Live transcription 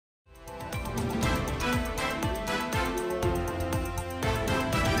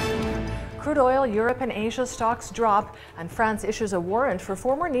Crude oil, Europe and Asia stocks drop, and France issues a warrant for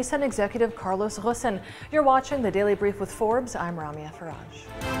former Nissan executive Carlos Ghosn. You're watching the Daily Brief with Forbes. I'm RamiaFarrage.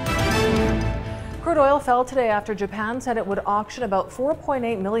 Crude oil fell today after Japan said it would auction about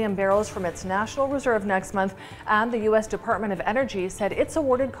 4.8 million barrels from its national reserve next month, and the U.S. Department of Energy said it's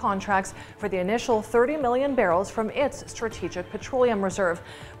awarded contracts for the initial 30 million barrels from its strategic petroleum reserve.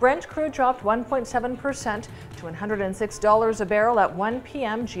 Brent crude dropped 1.7% to $106 a barrel at 1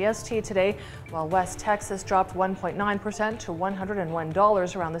 p.m. GST today, while West Texas dropped 1.9% to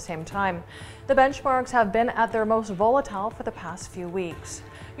 $101 around the same time. The benchmarks have been at their most volatile for the past few weeks.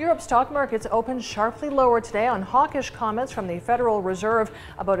 Europe's stock markets opened sharply lower today on hawkish comments from the Federal Reserve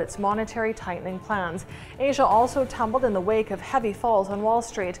about its monetary tightening plans. Asia also tumbled in the wake of heavy falls on Wall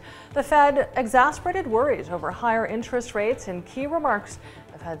Street. The Fed exasperated worries over higher interest rates. In key remarks,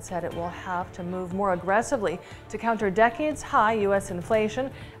 the Fed said it will have to move more aggressively to counter decades-high U.S. inflation,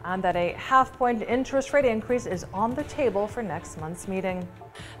 and that a half-point interest rate increase is on the table for next month's meeting.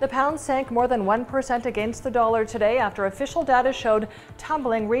 The pound sank more than 1% against the dollar today after official data showed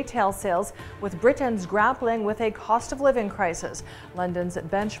tumbling retail sales, with Britons grappling with a cost of living crisis. London's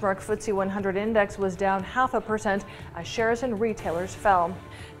benchmark FTSE 100 index was down 0.5% as shares in retailers fell.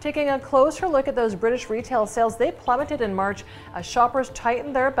 Taking a closer look at those British retail sales, they plummeted in March as shoppers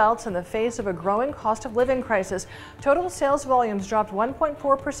tightened their belts in the face of a growing cost of living crisis. Total sales volumes dropped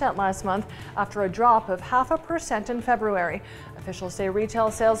 1.4% last month after a drop of 0.5% in February. Officials say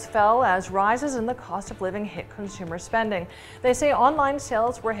retail sales fell as rises in the cost of living hit consumer spending. They say online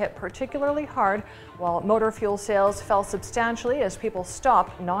sales were hit particularly hard, while motor fuel sales fell substantially as people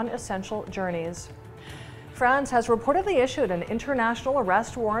stopped non-essential journeys. France has reportedly issued an international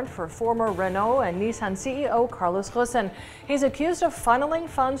arrest warrant for former Renault and Nissan CEO Carlos Ghosn. He's accused of funneling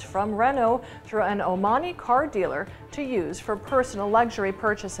funds from Renault through an Omani car dealer to use for personal luxury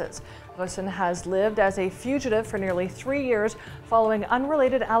purchases. Ghosn has lived as a fugitive for nearly 3 years following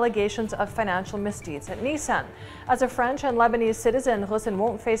unrelated allegations of financial misdeeds at Nissan. As a French and Lebanese citizen, Ghosn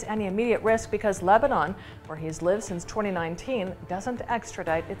won't face any immediate risk because Lebanon, where he's lived since 2019, doesn't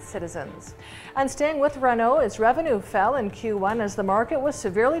extradite its citizens. And staying with Renault, its revenue fell in Q1 as the market was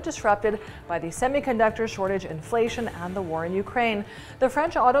severely disrupted by the semiconductor shortage, inflation, and the war in Ukraine. The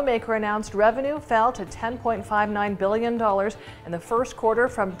French automaker announced revenue fell to $10.59 billion in the first quarter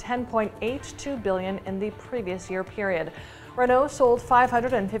from $10.82 billion in the previous year period. Renault sold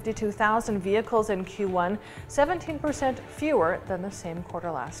 552,000 vehicles in Q1, 17% fewer than the same quarter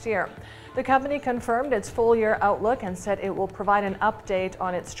last year. The company confirmed its full-year outlook and said it will provide an update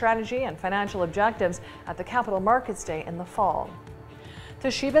on its strategy and financial objectives at the Capital Markets Day in the fall.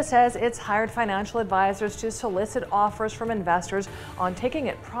 Toshiba says it's hired financial advisors to solicit offers from investors on taking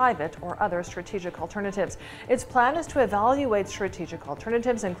it private or other strategic alternatives. Its plan is to evaluate strategic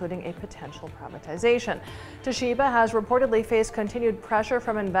alternatives, including a potential privatization. Toshiba has reportedly faced continued pressure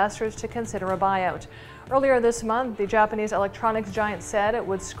from investors to consider a buyout. Earlier this month, the Japanese electronics giant said it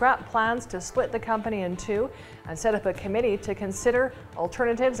would scrap plans to split the company in two and set up a committee to consider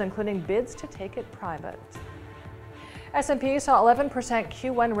alternatives, including bids to take it private. S&P saw 11%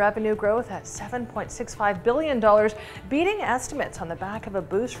 Q1 revenue growth at $7.65 billion, beating estimates on the back of a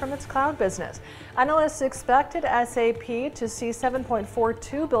boost from its cloud business. Analysts expected SAP to see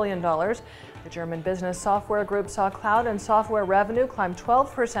 $7.42 billion. The German business software group saw cloud and software revenue climb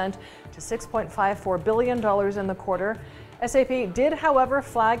 12% to $6.54 billion in the quarter. SAP did, however,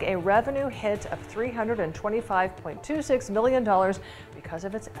 flag a revenue hit of $325.26 million because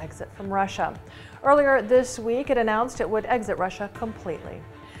of its exit from Russia. Earlier this week, it announced it would exit Russia completely.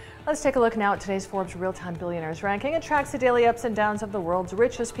 Let's take a look now at today's Forbes Real-Time Billionaires ranking. It tracks the daily ups and downs of the world's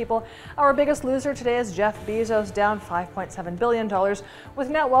richest people. Our biggest loser today is Jeff Bezos, down $5.7 billion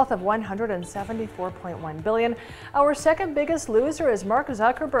with net wealth of $174.1 billion. Our second biggest loser is Mark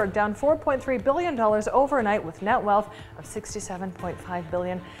Zuckerberg, down $4.3 billion overnight with net wealth of $67.5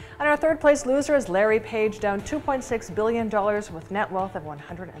 billion. And our third place loser is Larry Page, down $2.6 billion with net wealth of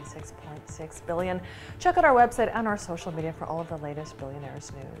 $106.6 billion. Check out our website and our social media for all of the latest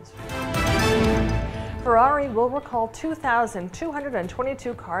billionaires news. Ferrari will recall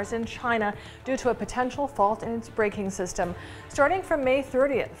 2,222 cars in China due to a potential fault in its braking system. Starting from May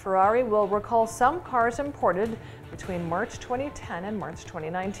 30th, Ferrari will recall some cars imported between March 2010 and March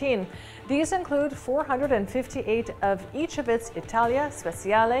 2019. These include 458 of each of its Italia,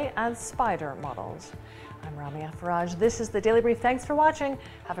 Speciale, and Spider models. I'm RamiaFarrage. This is the Daily Brief. Thanks for watching.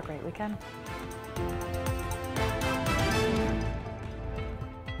 Have a great weekend.